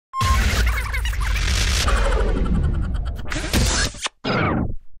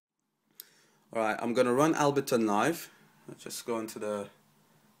Alright, I'm going to run Ableton live. I'll just go into the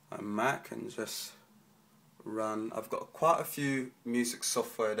Mac and just run. I've got quite a few music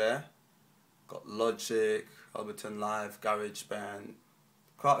software there. Got Logic, Ableton Live, GarageBand,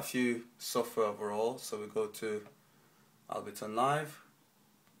 quite a few software overall. So we go to Ableton Live,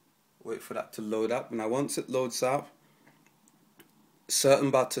 wait for that to load up. Now once it loads up,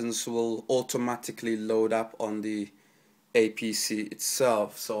 certain buttons will automatically load up on the APC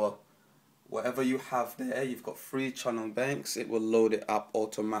itself. So whatever you have there, you've got 3 channel banks, it will load it up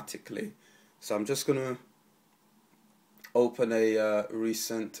automatically. So I'm just going to open a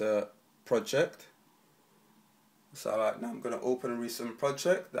recent project. So right now I'm going to open a recent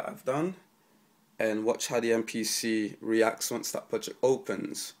project that I've done and watch how the MPC reacts once that project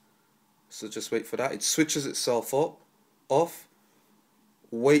opens. So just wait for that. It switches itself off,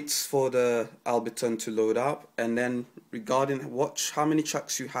 waits for the Ableton to load up, and then regarding watch how many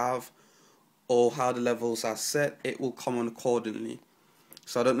tracks you have or how the levels are set, it will come on accordingly.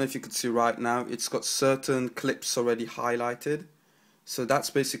 So I don't know if you could see right now, it's got certain clips already highlighted. So that's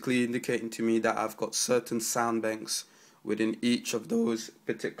basically indicating to me that I've got certain sound banks within each of those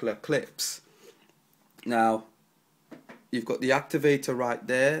particular clips. Now, you've got the activator right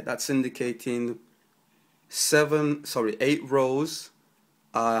there, that's indicating 8 rows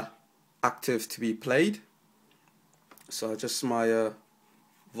are active to be played. So adjust my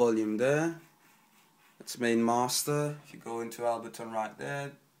volume there. That's main master. If you go into Ableton right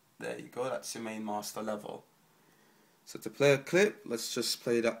there, there you go, that's your main master level. So to play a clip, let's just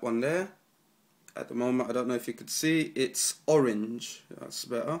play that one there. At the moment, I don't know if you could see, it's orange. That's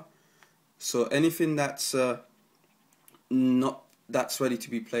better. So anything that's that's ready to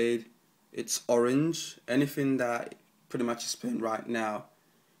be played, it's orange. Anything that pretty much is playing right now,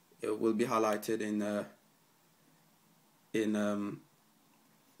 it will be highlighted in in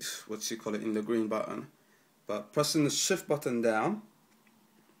the green button. But pressing the shift button down,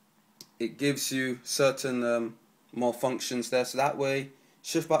 it gives you certain more functions there. So that way,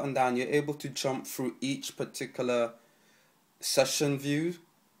 shift button down, you're able to jump through each particular session view.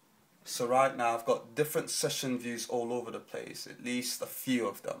 So right now I've got different session views all over the place, at least a few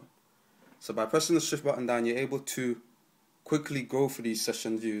of them. So by pressing the shift button down, you're able to quickly go through these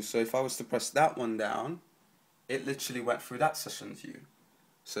session views. So if I was to press that one down, it literally went through that session view.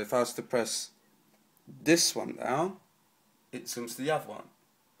 So if I was to press this one down, it zooms to the other one.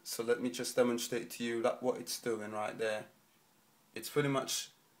 So let me just demonstrate to you what it's doing right there. It's pretty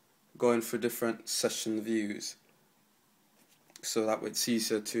much going through different session views. So that way it's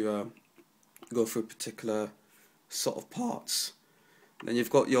easier to go through particular sort of parts. Then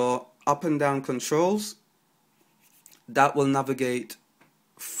you've got your up and down controls. That will navigate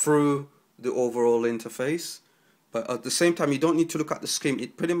through the overall interface. But at the same time, you don't need to look at the screen.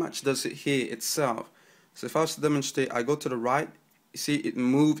 It pretty much does it here itself. So if I was to demonstrate, I go to the right. You see,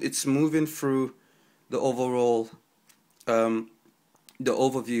 it's moving through the overall, the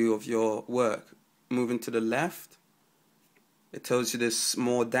overview of your work. Moving to the left, it tells you there's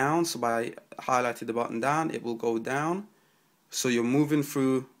more down. So by highlighting the button down, it will go down. So you're moving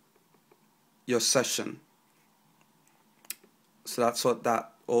through your session. So that's what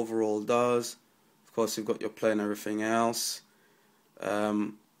that overall does. Of course, you've got your play and everything else.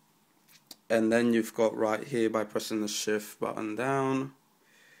 And then you've got right here, by pressing the shift button down,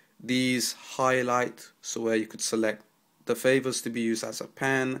 these highlight, so where you could select the favors to be used as a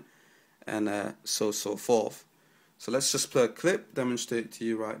pen, and so forth. So let's just play a clip, demonstrate to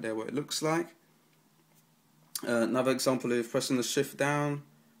you right there what it looks like. Another example is pressing the shift down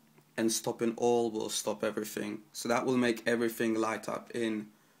and stopping all will stop everything. So that will make everything light up in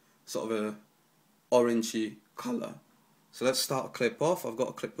sort of a orangey color. So let's start a clip off. I've got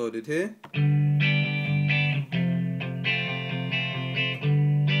a clip loaded here. So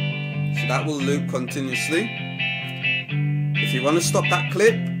that will loop continuously. If you want to stop that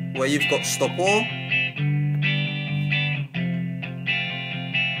clip where you've got stop all,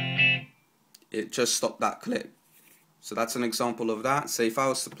 it just stopped that clip. So that's an example of that. Say if I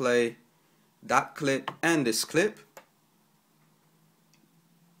was to play that clip and this clip,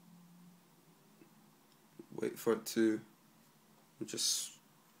 wait for it to just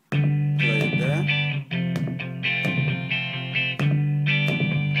play it there.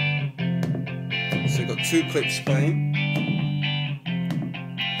 So you've got 2 clips playing.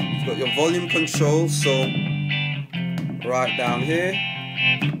 You've got your volume control, so right down here.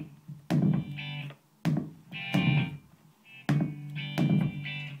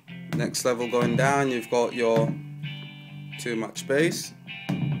 Next level going down, you've got your too much bass.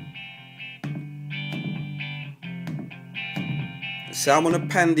 So I'm going to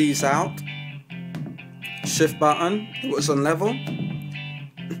pen these out shift button, it was on level.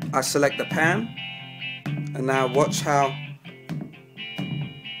 I select the pan, and now watch how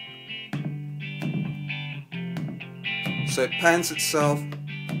so it pans itself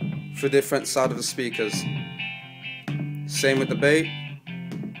through different sides of the speakers. Same with the bass.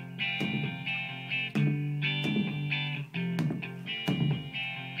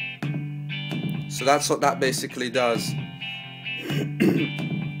 So that's what that basically does.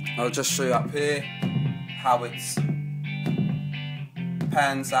 I'll just show you up here how it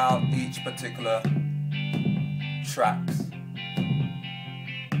pans out each particular track.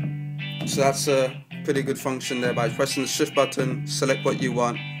 So that's a pretty good function there. By pressing the shift button, select what you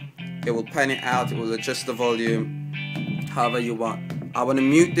want, it will pan it out, it will adjust the volume however you want. I want to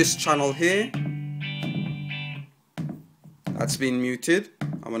mute this channel here, that's been muted.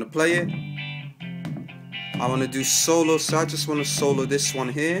 I want to play it. I want to do solo, so I just want to solo this one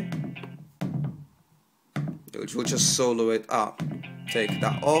here, which will just solo it up. Take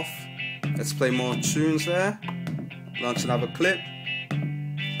that off. Let's play more tunes there. Launch another clip.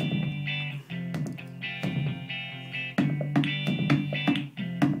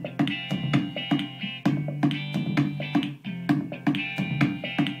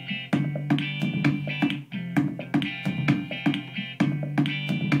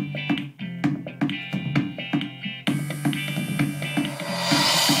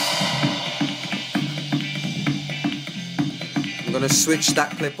 I'm going to switch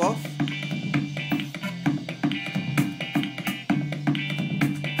that clip off.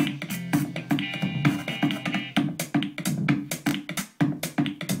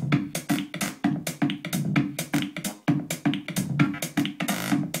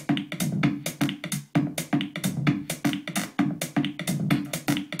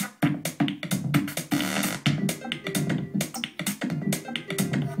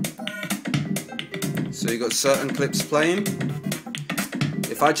 So you got certain clips playing.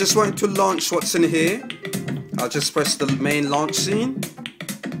 If I just want to launch what's in here, I'll just press the main launch scene.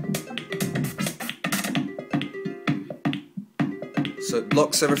 So it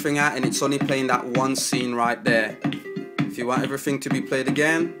blocks everything out and it's only playing that one scene right there. If you want everything to be played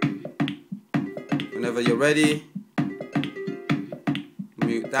again, whenever you're ready,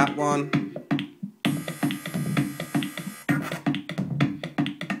 mute that one.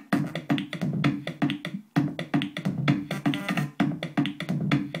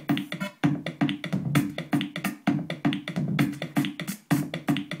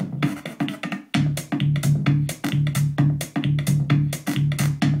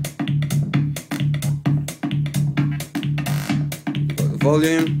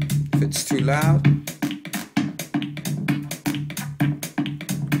 Volume, if it's too loud.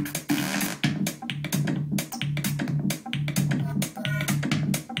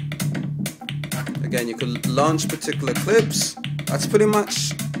 Again, you could launch particular clips. That's pretty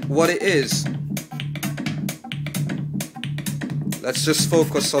much what it is. Let's just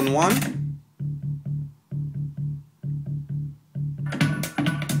focus on one.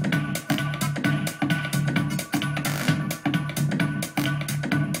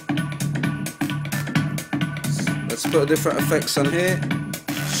 Let's put different effects on here.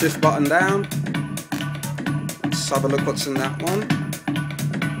 Shift button down. Let's have a look what's in that one.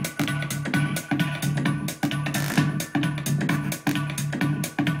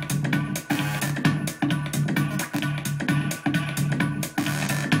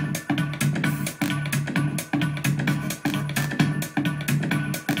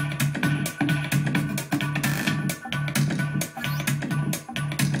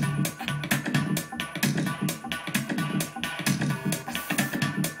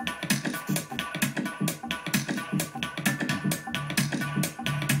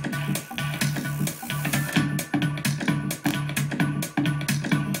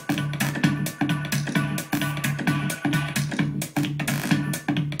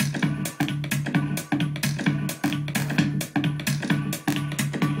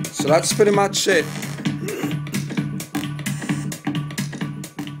 So that's pretty much it.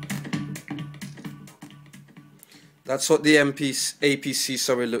 That's what the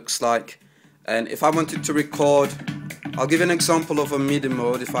APC looks like. And if I wanted to record, I'll give an example of a MIDI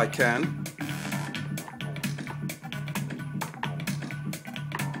mode if I can.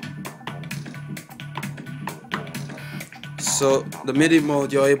 So the MIDI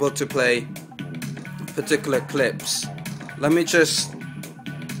mode, you're able to play particular clips. Let me just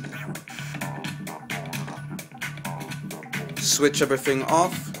switch everything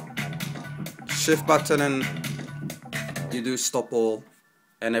off, shift button, and you do stop all,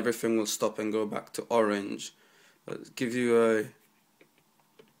 and everything will stop and go back to orange. Let's give you a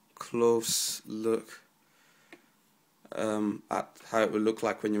close look. at how it will look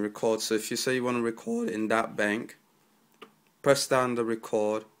like when you record. So if you say you want to record in that bank, press down the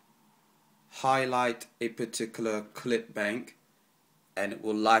record, highlight a particular clip bank, and it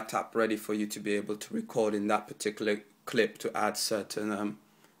will light up ready for you to be able to record in that particular clip to add certain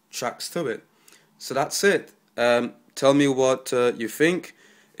tracks to it. So that's it. Tell me what you think.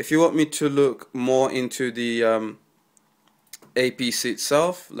 If you want me to look more into the APC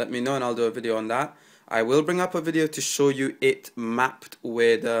itself, let me know and I'll do a video on that. I will bring up a video to show you it mapped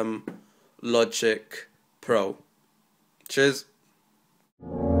with Logic Pro. Cheers.